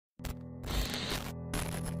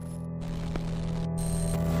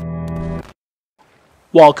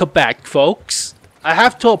Welcome back, folks. I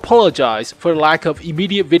have to apologize for the lack of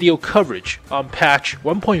immediate video coverage on patch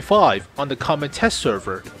 1.5 on the common test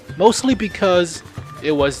server, mostly because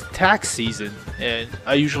it was tax season and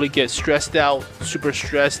I usually get stressed out, super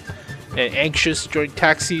stressed and anxious during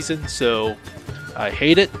tax season, so I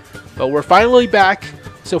hate it. But we're finally back,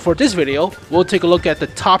 so for this video, we'll take a look at the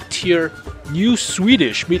top tier new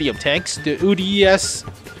Swedish medium tanks, the UDES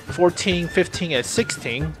 14, 15 and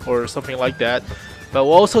 16 or something like that. But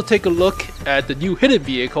we'll also take a look at the new hidden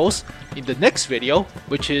vehicles in the next video,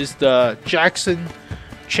 which is the Jackson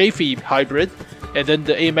Chaffee hybrid, and then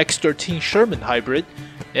the AMX-13 Sherman hybrid,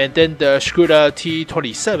 and then the Skoda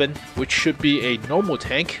T27, which should be a normal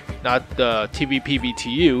tank, not the TVP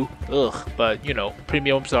VTU. Ugh, but you know,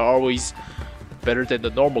 premiums are always better than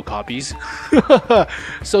the normal copies.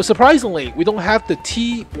 So surprisingly, we don't have the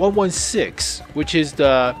T116, which is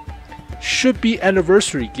the should-be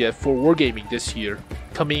anniversary gift for Wargaming this year,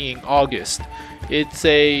 coming in August. It's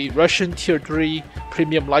a Russian Tier 3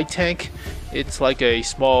 premium light tank. It's like a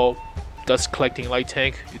small dust collecting light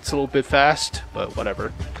tank. It's a little bit fast, but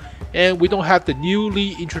whatever. And we don't have the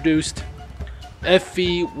newly introduced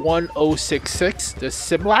v1.5, the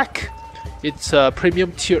Simlac. It's a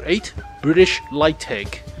premium Tier 8 British light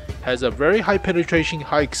tank. Has a very high penetration,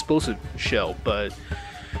 high explosive shell, but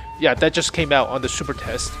yeah, that just came out on the super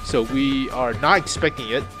test, so we are not expecting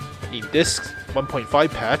it in this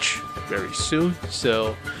 1.5 patch very soon.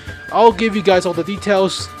 So I'll give you guys all the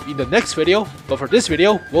details in the next video, but for this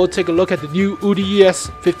video, we'll take a look at the new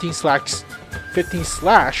UDES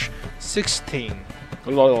 15/16.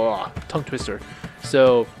 Tongue twister.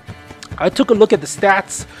 So I took a look at the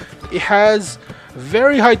stats. It has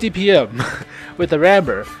very high DPM with the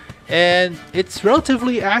rammer, and it's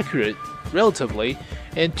relatively accurate,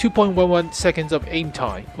 and 2.11 seconds of aim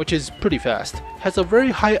time, which is pretty fast. Has a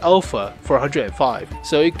very high alpha for 105,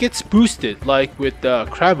 so it gets boosted like with the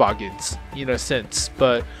Kravagins in a sense,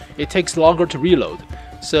 but it takes longer to reload.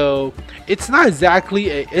 So it's not exactly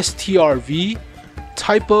a STRV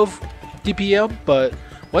type of DPM, but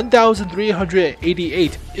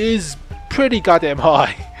 1388 is pretty goddamn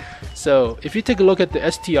high. So if you take a look at the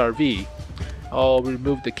STRV, I'll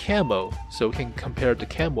remove the camo so we can compare the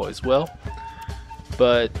camo as well.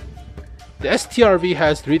 But the STRV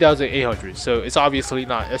has 3800, so it's obviously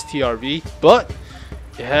not STRV, but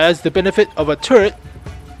it has the benefit of a turret,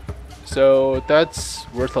 so that's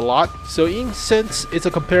worth a lot. So in sense, it's a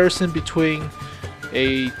comparison between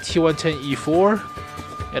a T110E4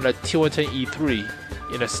 and a T110E3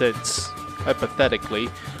 in a sense, hypothetically.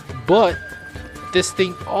 But this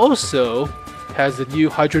thing also has the new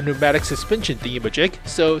hydropneumatic suspension thingamajig,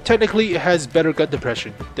 so technically it has better gun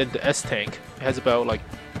depression than the S tank. It has about like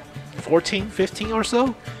 14, 15 or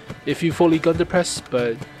so if you fully gun depress,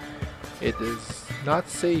 but it does not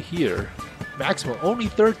say here. Maximum only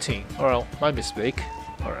 13. Well, my mistake.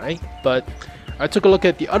 Alright, but I took a look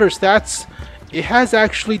at the other stats. It has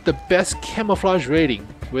actually the best camouflage rating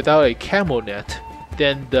without a camo net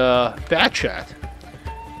than the Vatchat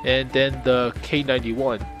and then the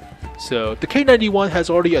K91. So the K91 has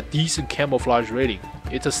already a decent camouflage rating.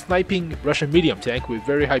 It's a sniping Russian medium tank with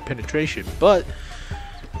very high penetration, but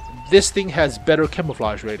this thing has better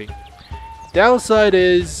camouflage rating. Downside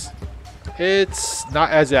is it's not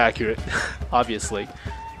as accurate, obviously,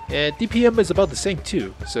 and DPM is about the same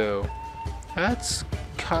too, so that's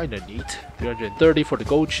kinda neat. 330 for the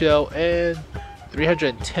gold shell and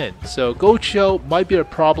 310. So gold shell might be a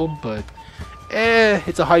problem, but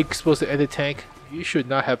it's a high explosive anti-tank. You should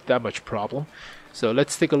not have that much problem. So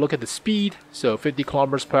let's take a look at the speed. So 50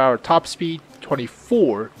 kilometers per hour top speed,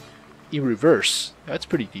 24 in reverse. That's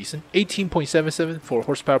pretty decent. 18.77 for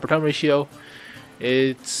horsepower per ton ratio.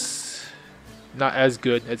 It's not as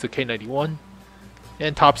good as the K91,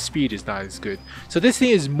 and top speed is not as good. So this thing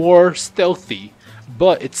is more stealthy,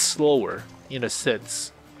 but it's slower in a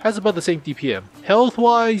sense. Has about the same DPM. Health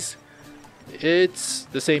wise, it's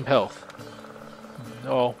the same health.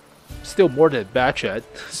 Oh, still more than Vatchat.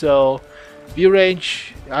 So view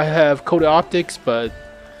range, I have coated optics, but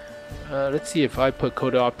let's see if I put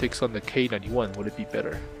coated optics on the K91, would it be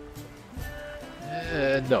better?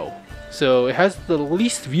 No. So it has the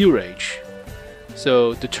least view range.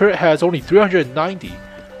 So the turret has only 390,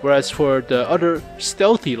 whereas for the other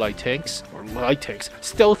stealthy light tanks,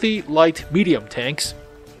 stealthy light medium tanks,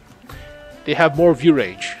 they have more view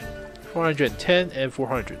range, 410 and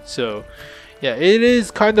 400. So yeah, it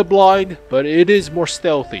is kind of blind, but it is more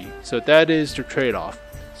stealthy, so that is the trade-off.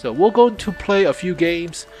 So we're going to play a few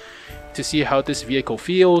games to see how this vehicle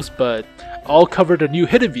feels, but I'll cover the new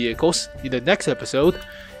hidden vehicles in the next episode,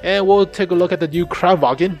 and we'll take a look at the new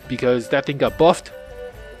Kravagin because that thing got buffed.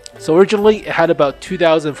 So originally it had about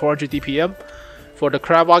 2,400 DPM for the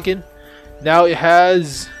Kravwagen. Now it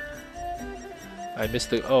has... I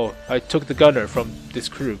missed the... Oh, I took the gunner from this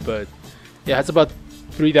crew, but yeah, it's about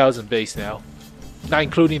 3,000 base now. Not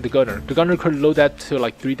including the gunner. The gunner could load that to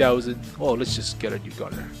like 3,000. Oh, let's just get a new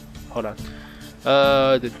gunner. Hold on.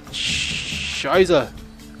 The Shiza.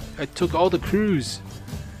 I took all the crews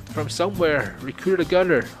from somewhere. Recruit a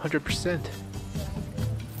gunner, 100%.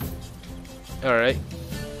 Alright.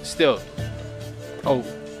 Still. Oh,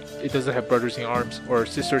 it doesn't have brothers in arms or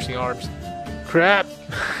sisters in arms. Crap!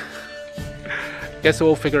 Guess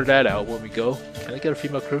we'll figure that out when we go. Can I get a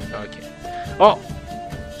female crew? No, I can't. Oh!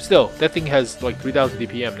 Still, that thing has like 3,000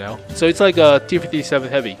 DPM now. So it's like a T-57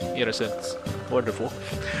 heavy, in a sense. Wonderful.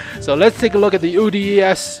 So let's take a look at the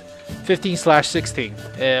UDES 15/16.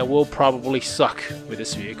 And we'll probably suck with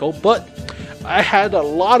this vehicle. But I had a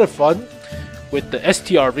lot of fun with the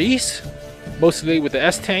STRVs. Mostly with the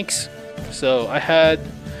S-Tanks. So I had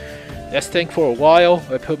the S-Tank for a while.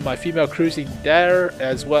 I put my female crews in there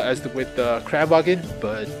as well as with the Kravwagen.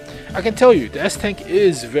 But I can tell you, the S-Tank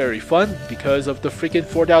is very fun because of the freaking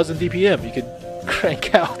 4,000 DPM you can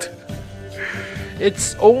crank out.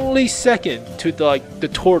 It's only second to the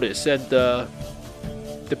Tortoise and the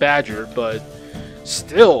Badger, but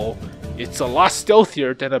still, it's a lot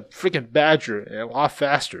stealthier than a freaking Badger and a lot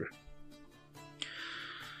faster.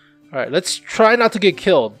 Alright, let's try not to get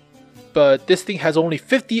killed. But this thing has only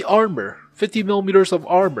 50 armor, 50 millimeters of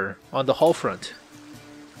armor on the hull front.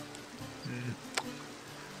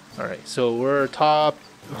 Alright, so we're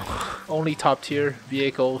only top tier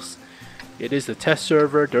vehicles. It is the test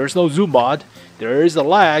server. There's no zoom mod. There is a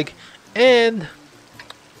lag, and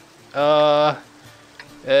that's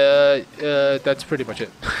pretty much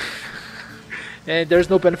it. And there's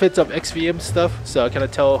no benefits of XVM stuff, so I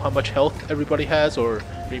cannot tell how much health everybody has or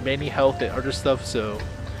remaining health and other stuff. So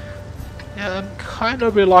yeah, I'm kind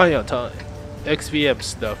of reliant on XVM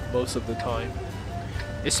stuff most of the time.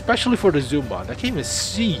 Especially for the zoom mod. I can't even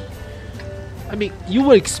see. I mean, you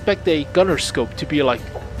would expect a gunner scope to be like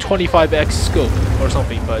 25x scope or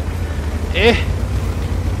something, but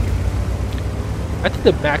I think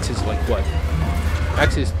the max is like what?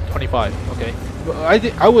 Max is 25. Okay.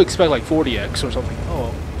 I would expect like 40x or something.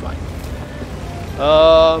 Oh, fine.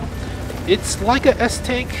 It's like a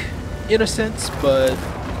S-Tank in a sense, but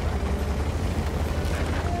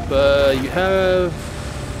you have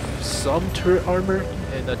some turret armor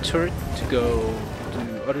and a turret to go do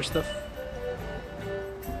other stuff.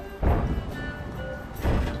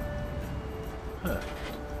 Huh.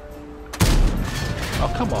 Oh,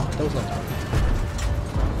 come on. That was not target.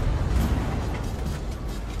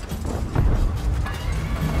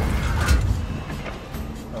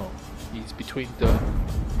 Oh, he's between the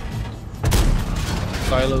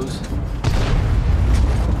silos.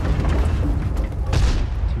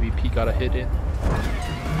 TVP got a hit in.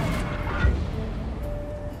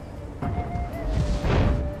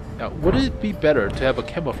 Now, would it be better to have a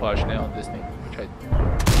camouflage now on this thing? Which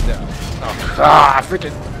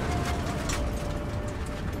freaking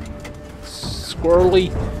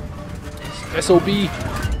squirrely SOB.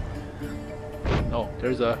 Oh,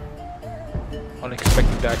 there's a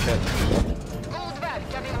unexpected backhand.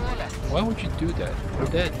 Why would you do that? We're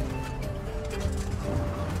dead.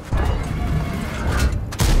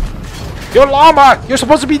 You're a llama! You're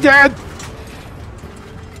supposed to be dead!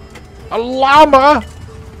 A llama!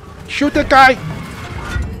 Shoot that guy!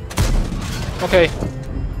 Okay.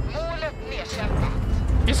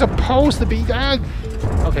 You're supposed to be dead!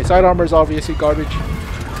 Okay, side armor is obviously garbage.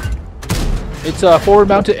 It's a forward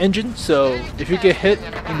mounted engine, so if you get hit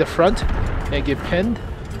in the front and get pinned,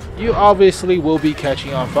 you obviously will be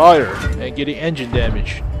catching on fire and getting engine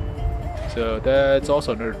damage. So that's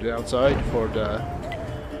also another downside for the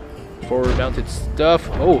forward mounted stuff.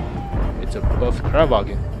 Oh, it's a buff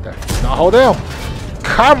Kravwagen. That's not hold down.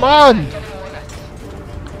 Come on!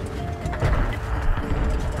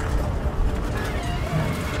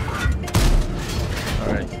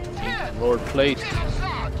 Alright, lower plate.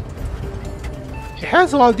 It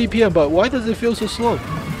has a lot of DPM, but why does it feel so slow?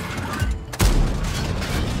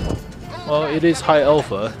 Well, it is high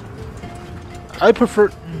alpha. I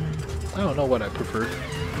prefer... I don't know what I prefer.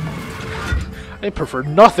 I prefer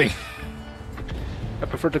nothing. I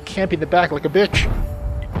prefer to camp in the back like a bitch.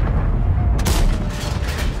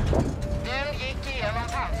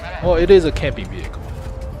 Well, it is a camping vehicle.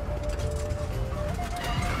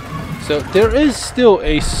 So there is still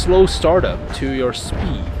a slow startup to your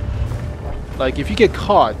speed. Like if you get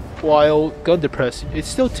caught while gun depressed, it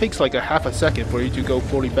still takes like a half a second for you to go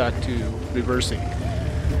fully back to reversing.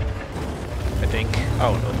 I think.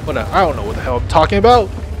 I don't know. I don't know what the hell I'm talking about.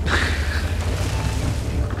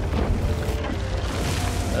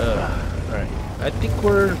 I think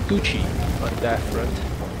we're Gucci on that front.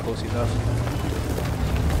 Close enough.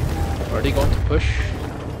 Are they going to push?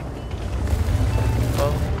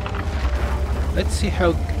 Well, let's see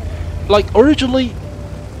how... Like, originally,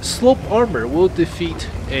 slope armor will defeat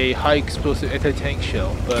a high explosive anti-tank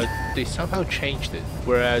shell, but they somehow changed it.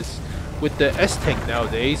 Whereas, with the S-tank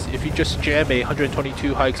nowadays, if you just jam a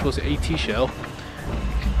 122 high explosive AT shell,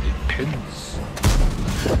 it pins.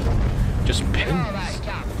 Just pins.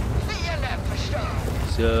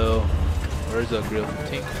 So, where's the grill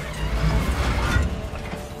 15?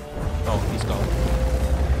 Oh, he's gone.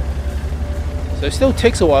 So it still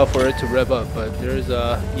takes a while for it to rev up, but there's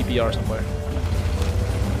a EBR somewhere.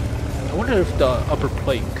 I wonder if the upper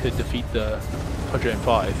plate could defeat the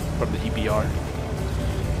 105 from the EBR.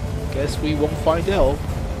 Guess we won't find out.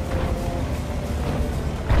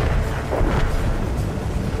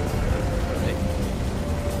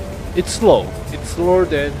 It's slow. It's slower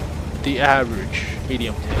than the average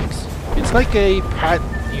medium tanks. It's like a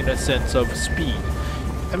patent in a sense of speed.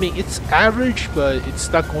 I mean, it's average, but it's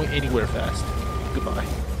not going anywhere fast. Goodbye.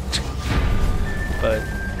 But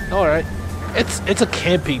alright. It's a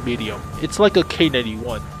camping medium. It's like a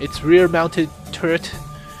K91. It's rear mounted turret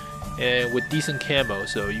and with decent camo,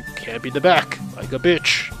 so you camp in the back like a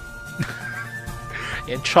bitch.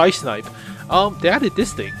 And tri-snipe. They added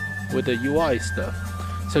this thing with the UI stuff.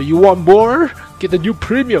 So you want more? Get the new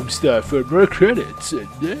premium stuff for more credits.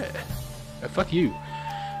 Yeah. Fuck you.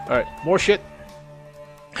 Alright, more shit.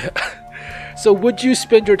 So would you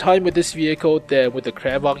spend your time with this vehicle than with the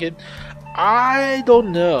Kravwagen? I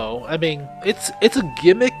don't know. I mean, it's a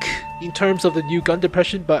gimmick in terms of the new gun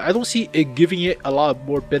depression, but I don't see it giving it a lot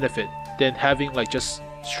more benefit than having like just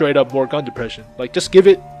straight up more gun depression. Like just give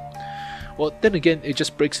it... Well, then again, it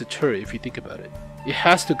just breaks the turret if you think about it. It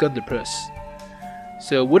has to gun depress.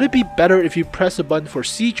 So would it be better if you press a button for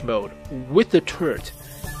siege mode with the turret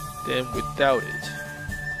than without it?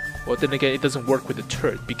 Well, then again, it doesn't work with the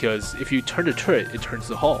turret because if you turn the turret, it turns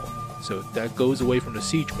the hull. So that goes away from the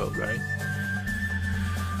siege mode, right?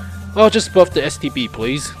 Well, just buff the STB,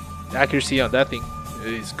 please. Accuracy on that thing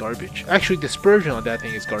is garbage. Actually, dispersion on that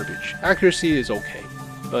thing is garbage. Accuracy is okay.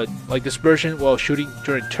 But, like, dispersion while shooting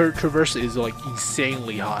during turret traverse is, like,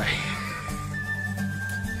 insanely high.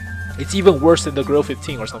 It's even worse than the Grill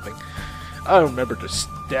 15 or something. I don't remember the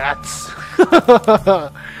stats.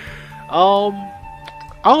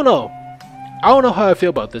 I don't know. I don't know how I feel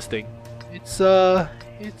about this thing.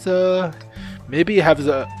 Maybe it has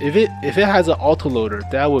a if it has an autoloader,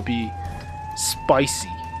 that would be spicy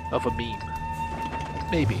of a meme.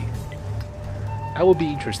 Maybe that would be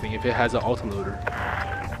interesting if it has an autoloader.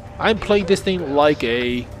 I'm playing this thing like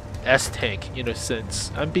a S-tank in a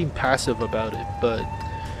sense. I'm being passive about it, but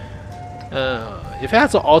if it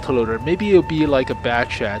has an autoloader, maybe it'll be like a bad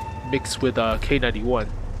chat mixed with a K91.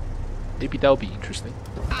 Maybe that would be interesting.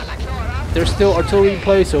 There's still artillery in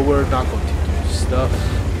play, so we're not going to do stuff.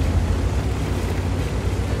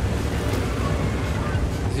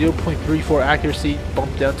 0.34 accuracy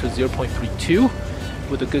bumped down to 0.32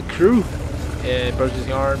 with a good crew and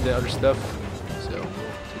Brazilian arm and other stuff. So we'll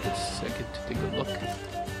take a second to take a look.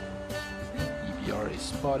 EBR is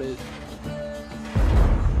spotted.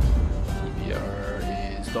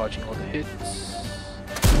 EBR is dodging all the hits.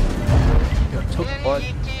 EBR took one.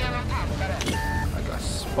 I got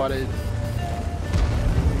spotted.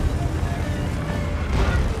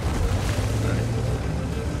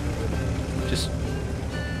 Just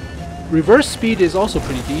reverse speed is also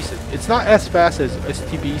pretty decent. It's not as fast as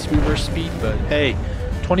STB's reverse speed, but hey,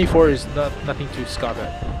 24 is nothing to scoff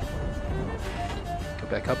at. Get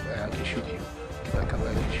back up, I can shoot you. Get back up,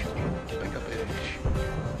 I can shoot you. Get back up, I can shoot you.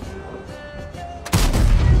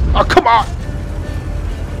 Oh, come on!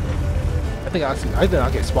 I think I did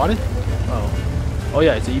not get spotted. Oh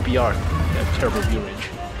yeah, it's an EBR. They have terrible view range.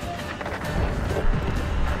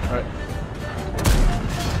 Alright.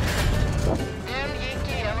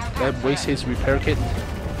 That wastes his repair kit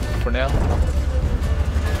for now.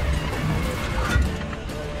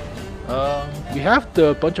 We have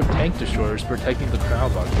the bunch of tank destroyers protecting the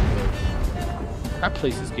crowd box, but that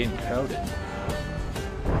place is getting crowded.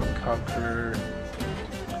 Conquer.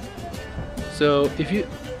 So if you,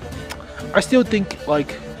 I still think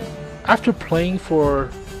like after playing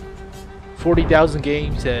for 40,000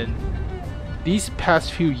 games and these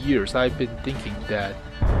past few years, I've been thinking that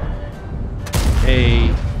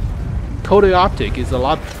a coated optic is a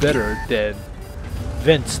lot better than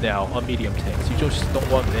vents now on medium tanks. You just don't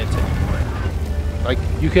want vents anymore. Like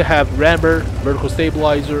you can have rammer, vertical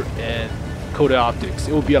stabilizer, and coated optics.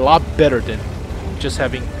 It would be a lot better than just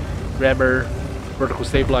having rammer, vertical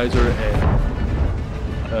stabilizer, and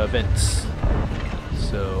vents.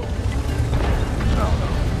 So I don't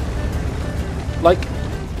know. Like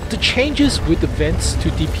the changes with the vents to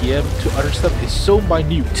DPM to other stuff is so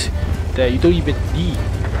minute that you don't even need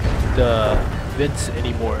the vents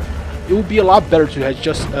anymore. It would be a lot better to have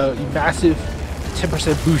just a massive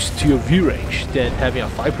 10% boost to your view range than having a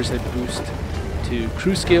 5% boost to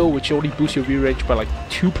cruise scale, which only boosts your view range by like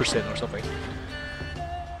 2% or something.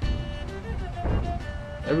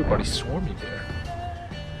 Everybody's swarming there.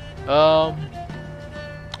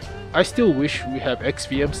 I still wish we have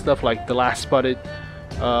XVM stuff like the last spotted,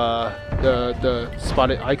 the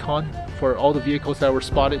spotted icon for all the vehicles that were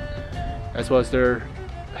spotted, as well as their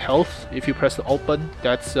health. If you press the Alt button,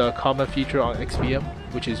 that's a common feature on XVM,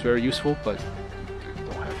 which is very useful, but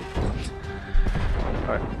don't have it.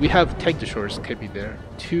 Alright, we have tank destroyers camping there.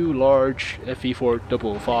 2 large FE4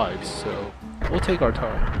 so we'll take our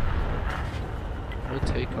time.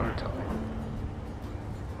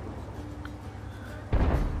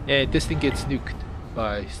 And this thing gets nuked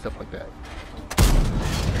by stuff like that.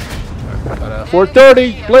 Right, got a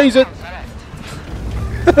 430, blaze it!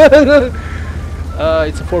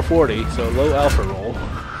 It's a 440, so low alpha roll.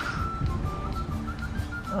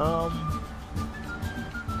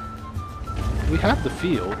 We have the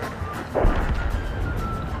field.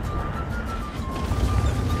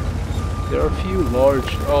 There are a few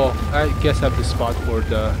large. Oh, I guess I have the spot for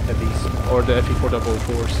the heavies or the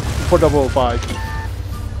FE400s, 4005.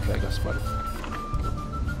 Okay, I got spotted.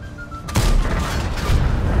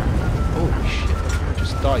 Holy shit! I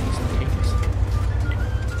just died instantaneously.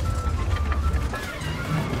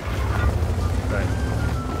 Right.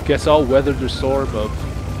 Guess I'll weather the storm of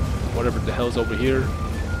whatever the hell's over here.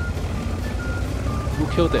 Who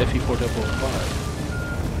killed the FE400?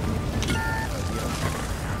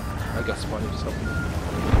 I got spotted or something.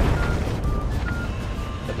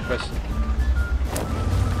 At the press.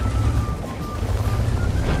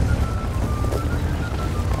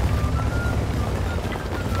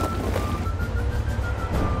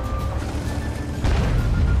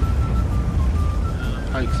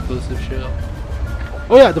 High explosive shell.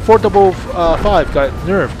 Oh yeah, the 455 got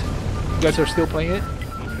nerfed. You guys are still playing it?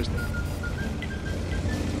 Interesting.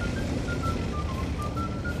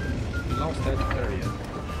 We lost that area.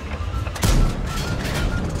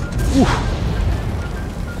 Oof.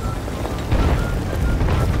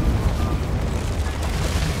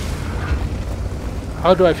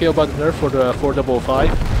 How do I feel about the nerf for the 455?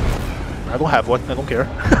 I don't have one. I don't care.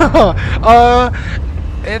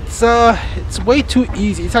 It's way too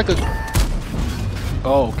easy. It's like a.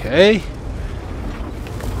 Oh, okay.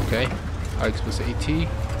 Okay. High explosive AT.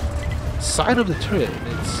 Side of the turret.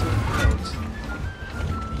 It's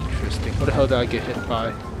interesting. What the hell did I get hit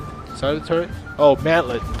by? Side of the turret? Oh,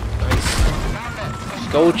 mantlet.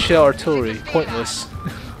 Nice. Gold shell artillery. Pointless.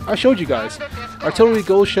 I showed you guys. Artillery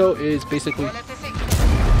gold shell is basically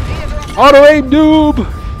auto aim noob.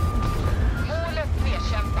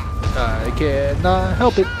 I cannot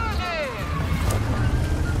help it.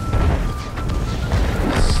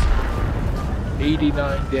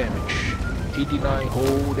 89 damage. 89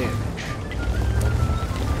 whole damage.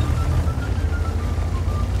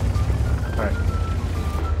 Alright.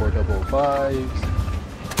 455s.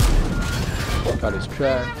 Got his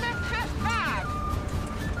track.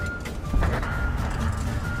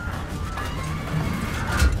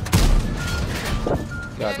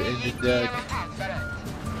 Got the engine deck.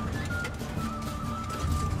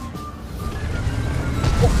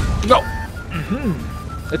 Oh, no!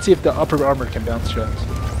 Let's see if the upper armor can bounce shots.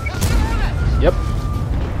 Yep.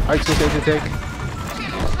 Hikes will take the take.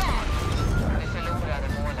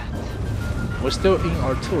 We're still in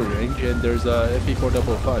artillery range and there's a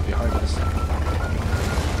FE455 behind us.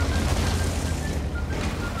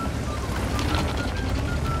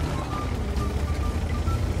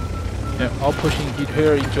 Yeah, I'll pushing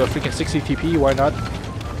here into a freaking 60 TP, why not?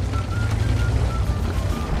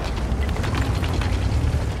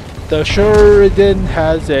 The Shuriken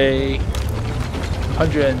has a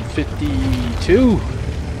 152.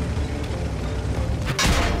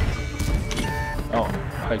 Oh,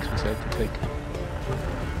 hikes was had to take.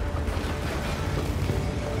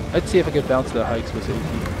 Let's see if I can bounce the hikes with 18.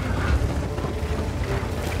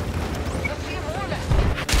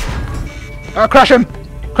 Oh, crush him!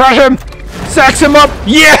 Crush him! Sacks him up!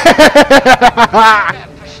 Yeah!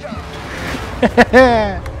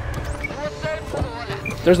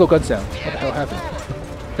 There's no gun sound. What the hell happened?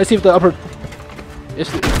 Let's see if the upper...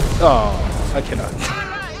 Oh, I cannot.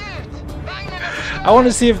 I want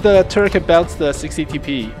to see if the turret can bounce the 60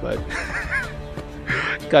 TP, but...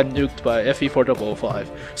 got nuked by FE400.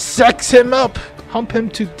 Sex him up! Hump him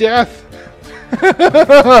to death!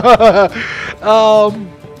 Well,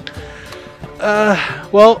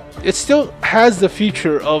 it still has the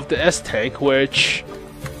feature of the S-Tank, which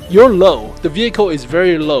you're low. The vehicle is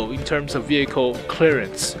very low in terms of vehicle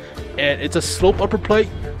clearance, and it's a slope upper plate,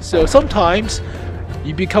 so sometimes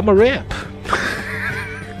you become a ramp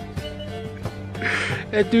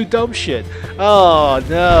and do dumb shit. Oh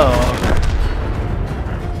no.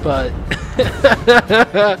 But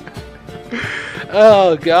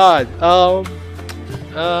oh god.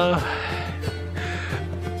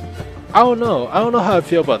 I don't know how I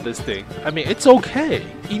feel about this thing. I mean, it's okay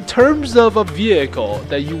in terms of a vehicle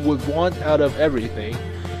that you would want out of everything.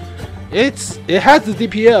 It has the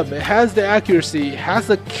DPM, it has the accuracy, it has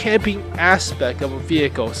the camping aspect of a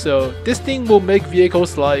vehicle. So this thing will make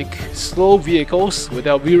vehicles like slow vehicles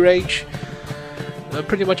without V-range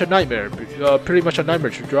pretty much a nightmare. Pretty much a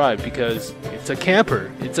nightmare to drive because it's a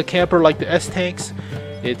camper. It's a camper like the S-Tanks.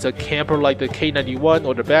 It's a camper like the K91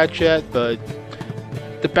 or the Badjet, but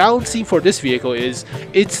the balancing for this vehicle is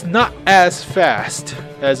it's not as fast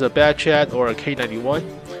as a Badjet or a K91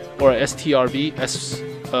 or a STRV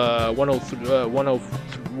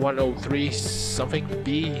S103 something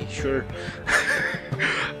B, sure.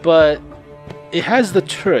 But it has the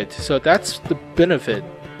turret, so that's the benefit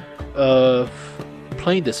of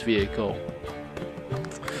playing this vehicle.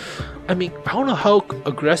 I mean, I don't know how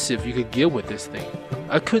aggressive you could get with this thing.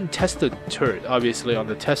 I couldn't test the turret, obviously, on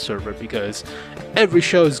the test server because every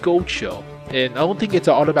shell is gold shell, and I don't think it's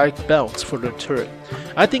an automatic bounce for the turret.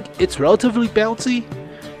 I think it's relatively bouncy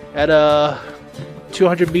at a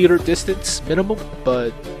 200-meter distance minimum,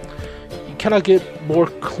 but you cannot get more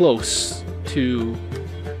close to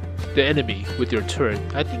the enemy with your turret.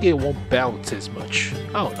 I think it won't bounce as much.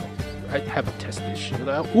 I don't know. I haven't tested this shit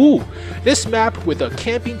out. Ooh! This map with a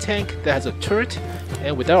camping tank that has a turret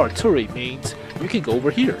and without artillery means you can go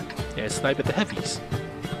over here and snipe at the heavies.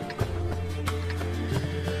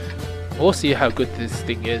 We'll see how good this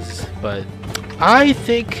thing is, but I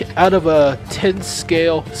think out of a 10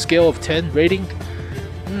 scale of 10 rating,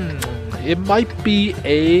 it might be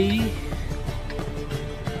a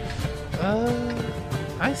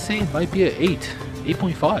I say it might be an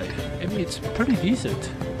 8.5. I mean, it's pretty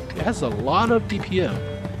decent. It has a lot of DPM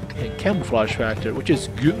and camouflage factor, which is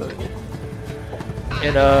good,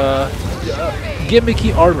 and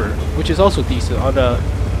gimmicky armor, which is also decent on a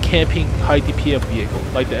camping high DPM vehicle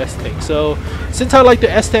like the S-Tank. So since I like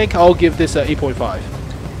the S-Tank, I'll give this a 8.5.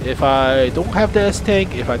 If I don't have the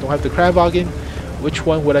S-Tank, if I don't have the Krabwagen, which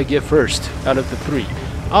one would I give first out of the three?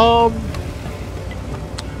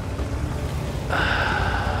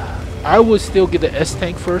 I would still give the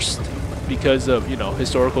S-Tank first because of, you know,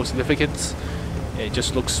 historical significance. It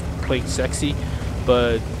just looks plain sexy,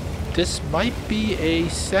 but this might be a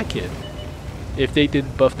second if they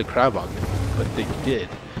didn't buff the Krabwagen, but they did.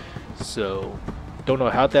 So don't know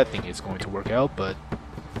how that thing is going to work out, but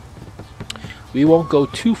we won't go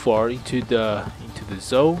too far into the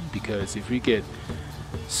zone because if we get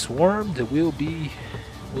swarmed, we'll be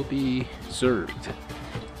served.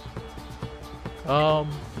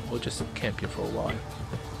 We'll just camp here for a while.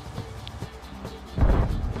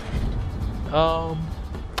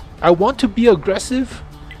 I want to be aggressive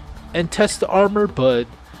and test the armor, but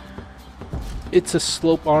it's a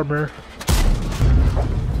slope armor,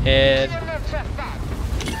 and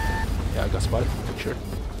yeah, I got spotted. Sure,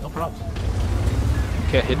 no problem.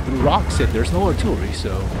 Can't hit through rocks, and there's no artillery,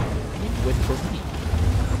 so win for me.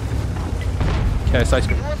 Can I side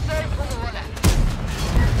scrape?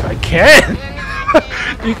 I can.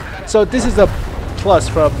 So this is a plus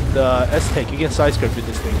from the S-Tank. You can side scrape with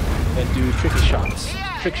this thing and do trick shots.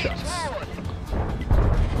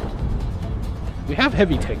 We have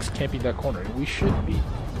heavy tanks camping that corner. We should be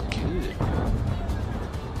good.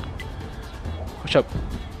 Push up.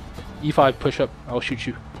 E5 push up. I'll shoot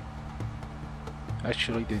you.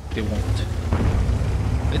 Actually, they won't.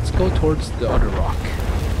 Let's go towards the other rock.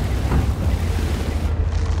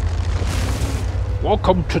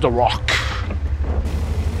 Welcome to the rock.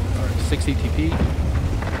 Alright, 60 TP.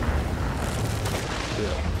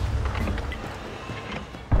 Yeah.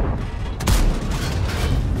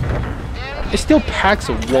 It still packs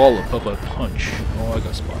a wallop of a punch. Oh, I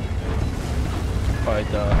got spotted by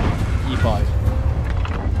the E5.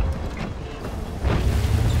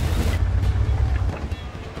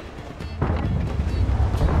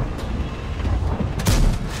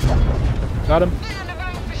 Got him.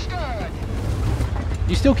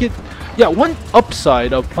 You still get... Yeah, one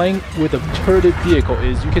upside of playing with a turreted vehicle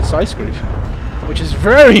is you can side scrape, which is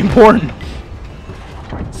very important.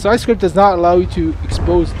 Side scrape does not allow you to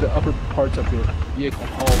expose the upper parts of your vehicle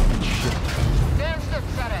hull and shit.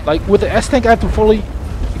 Like with the S-Tank, I have to fully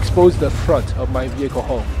expose the front of my vehicle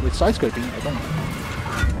hull. With side scraping, I don't.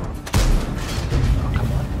 Oh,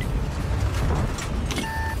 come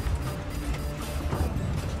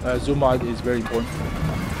on. Zoom out is very important.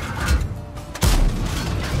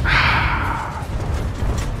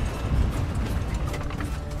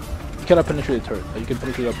 You cannot penetrate the turret. You can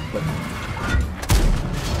penetrate up, but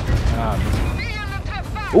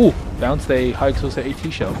ooh, bounced a high explosive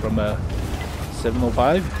AT shell from a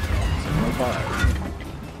 705. 705.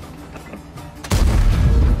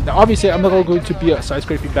 Now, obviously, I'm not going to be a side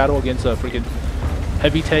scraping battle against a freaking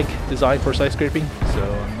heavy tank designed for side scraping, so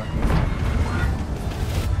I'm not going to.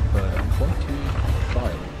 But I'm going to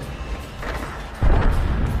try.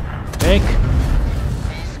 Tank.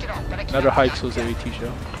 Another high explosive AT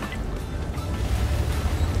shell.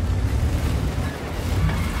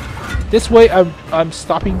 This way, I'm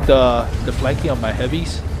stopping the flanking of my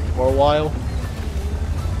heavies for a while,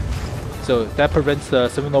 so that prevents the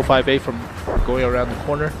 705A from going around the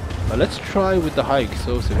corner. But let's try with the high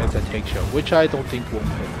explosive anti-tank shell, which I don't think won't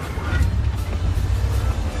hit.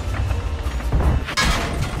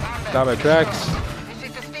 Got my tracks.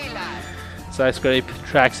 Side scrape,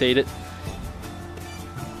 tracks aided.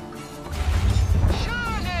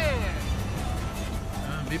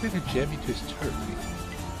 Maybe I can jam into his turret.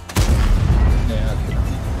 Yeah, okay.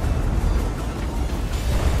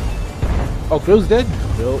 Oh, Grill's dead?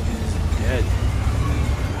 Grill is dead.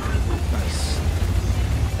 Nice.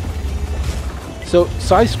 So,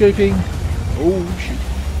 side scraping. Oh, shoot.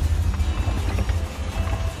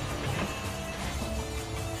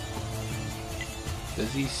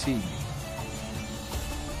 Does he see me?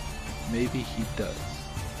 Maybe he does.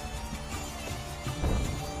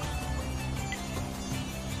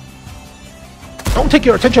 Don't take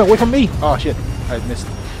your attention away from me! Oh shit, I missed.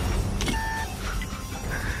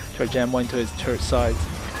 Try to jam one to his turret sides.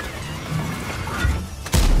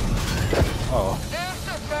 Oh.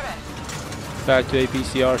 Back to a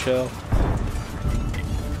PCR shell.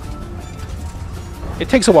 It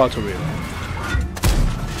takes a while to reload.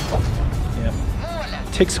 Yeah.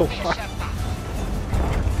 It takes a while.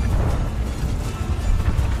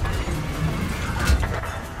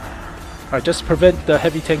 Alright, just prevent the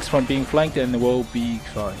heavy tanks from being flanked and we'll be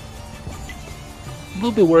fine. A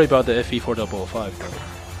little bit worried about the FE4.5 though.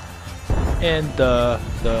 And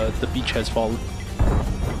the beach has fallen.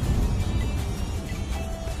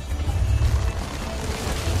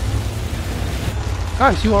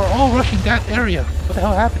 Guys, you are all rushing that area. What the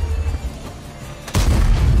hell happened?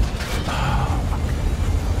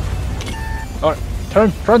 Alright,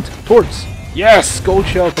 turn front towards. Yes, gold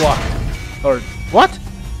shell blocked. Or what?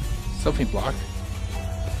 Something blocked.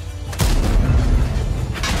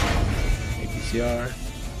 APCR.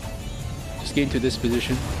 Just get into this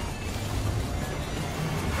position.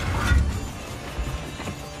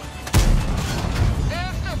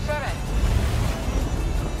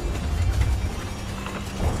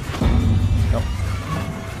 Nope.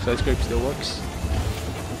 Side scrape still works.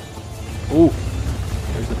 Ooh,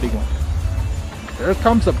 there's the big one. There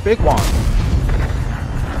comes the big one.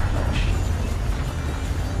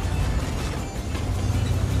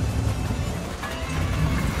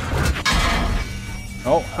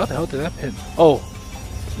 Oh, how the hell did that pin? Oh,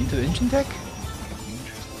 into the engine deck?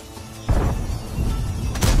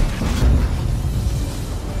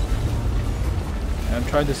 I'm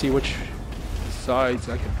trying to see which sides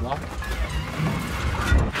I can block.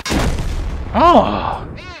 Ah!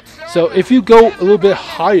 So if you go a little bit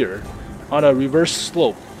higher on a reverse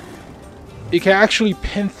slope, it can actually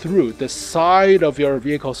pin through the side of your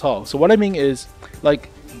vehicle's hull. So what I mean is, like,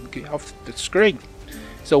 get off the screen.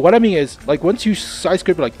 So what I mean is, like, once you side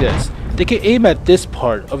scrape like this, they can aim at this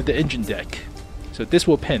part of the engine deck. So this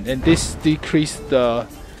will pin, and this decrease the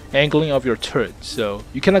angling of your turret. So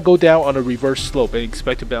you cannot go down on a reverse slope and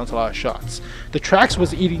expect to bounce a lot of shots. The tracks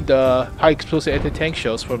was eating the high explosive anti-tank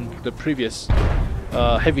shells from the previous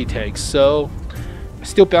heavy tanks, so I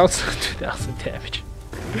still bounced 2,000 damage.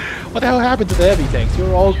 What the hell happened to the heavy tanks? You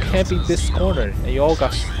were all camping this corner, and you all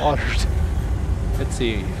got slaughtered. Let's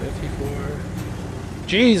see, 54.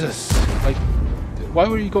 Jesus! Like, why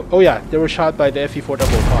were you go? Oh yeah, they were shot by the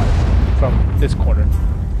FE4.5 from this corner.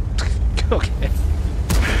 Okay.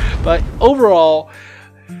 But overall,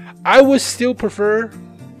 I would still prefer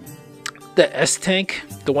the S tank,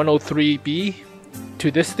 the 103B,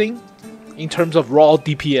 to this thing in terms of raw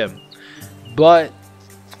DPM. But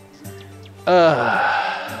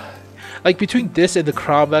like between this and the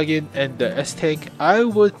Crown Wagon and the S tank, I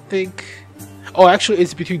would think. Oh, actually,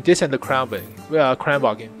 it's between this and the Crown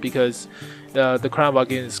Wagon because the Crown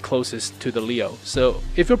Wagon is closest to the Leo. So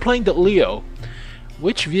if you're playing the Leo,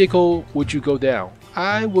 which vehicle would you go down?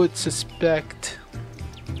 I would suspect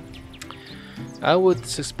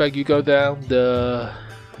you go down the.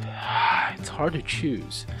 It's hard to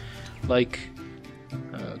choose. Like,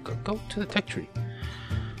 go to the tech tree.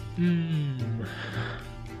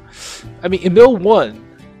 I mean, Emil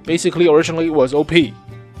 1 basically originally was OP. They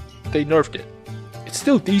nerfed it. It's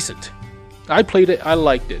still decent. I played it. I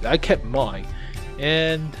liked it. I kept mine,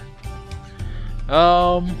 and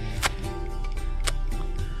I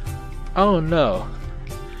don't know.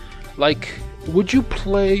 Like, would you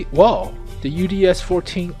play? Wow, the UDES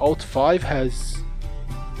 14 Alt 5 has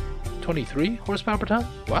 23 horsepower per ton.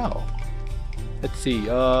 Wow. Let's see.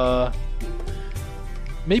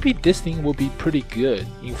 Maybe this thing will be pretty good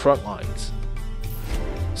in front lines.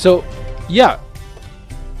 So, yeah.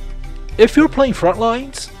 If you're playing front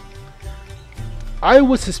lines, I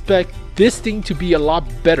would suspect this thing to be a lot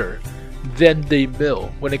better than the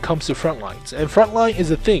mill when it comes to front lines. And front line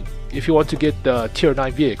is a thing if you want to get the tier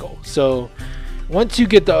 9 vehicle. So once you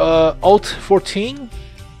get the Alt 14,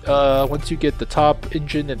 once you get the top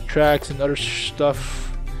engine and tracks and other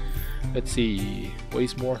stuff, let's see,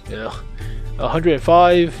 weighs more, yeah,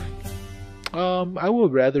 105. I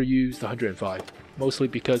would rather use the 105, mostly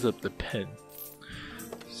because of the pen.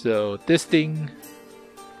 So this thing,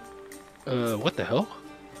 what the hell?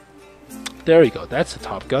 There you go, that's a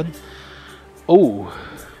Top Gun. Oh,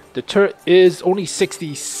 the turret is only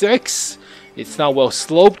 66. It's not well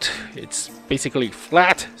sloped. It's basically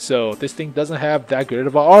flat, so this thing doesn't have that good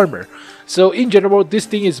of armor. So in general, this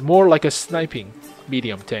thing is more like a sniping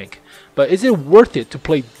medium tank. But is it worth it to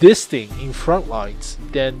play this thing in front lines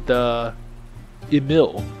than the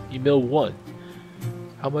Emil 1?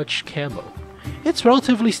 How much camo? It's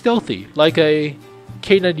relatively stealthy, like a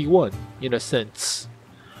K91 in a sense.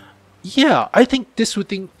 Yeah, I think this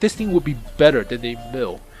thing would be better than the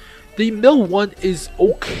Emil. The Emil 1 is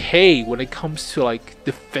okay when it comes to like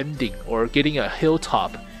defending or getting a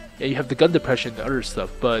hilltop. Yeah, you have the gun depression and other stuff,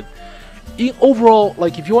 but in overall,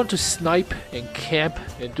 like if you want to snipe and camp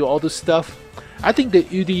and do all this stuff, I think the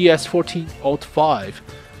UDES 14 Alt 5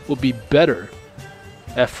 would be better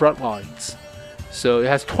at front lines. So it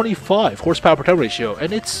has 25 horsepower per ton ratio,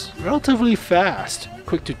 and it's relatively fast,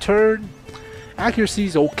 quick to turn. Accuracy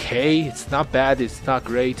is okay, it's not bad, it's not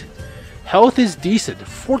great. Health is decent,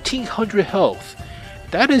 1400 health.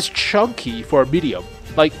 That is chunky for a medium.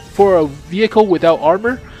 Like for a vehicle without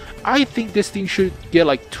armor, I think this thing should get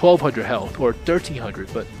like 1200 health or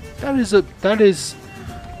 1300, but that is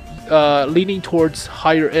leaning towards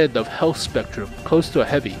higher end of health spectrum, close to a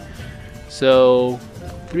heavy. So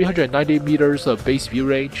 390 meters of base view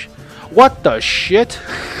range. What the shit?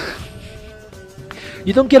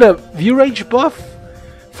 You don't get a view range buff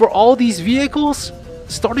for all these vehicles?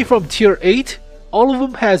 Starting from tier 8? All of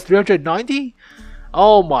them has 390?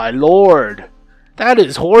 Oh my lord. That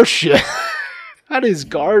is horseshit. That is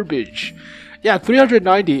garbage. Yeah,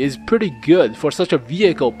 390 is pretty good for such a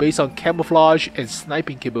vehicle based on camouflage and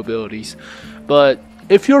sniping capabilities. But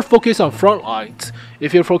if you're focused on front lines,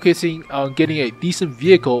 if you're focusing on getting a decent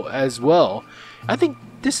vehicle as well, I think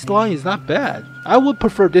this line is not bad. I would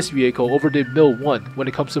prefer this vehicle over the Emil 1 when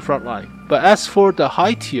it comes to front line. But as for the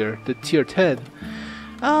high tier, the tier 10,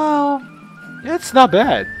 it's not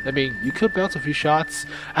bad. I mean, you could bounce a few shots.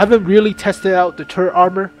 I haven't really tested out the turret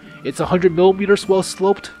armor. It's 100 millimeters well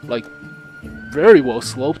sloped, like very well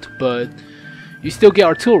sloped, but you still get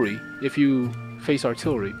artillery if you face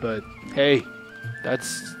artillery. But hey,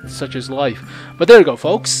 that's such as life. But there you go,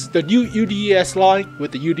 folks. The new UDES line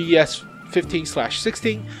with the UDES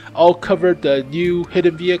 15/16. I'll cover the new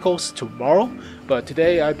hidden vehicles tomorrow, but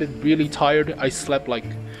today I've been really tired. I slept like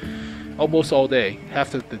almost all day,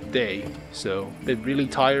 half of the day, so been really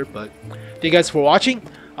tired. But thank you guys for watching.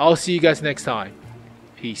 I'll see you guys next time.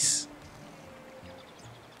 Peace.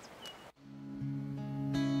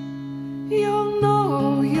 You'll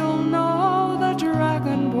know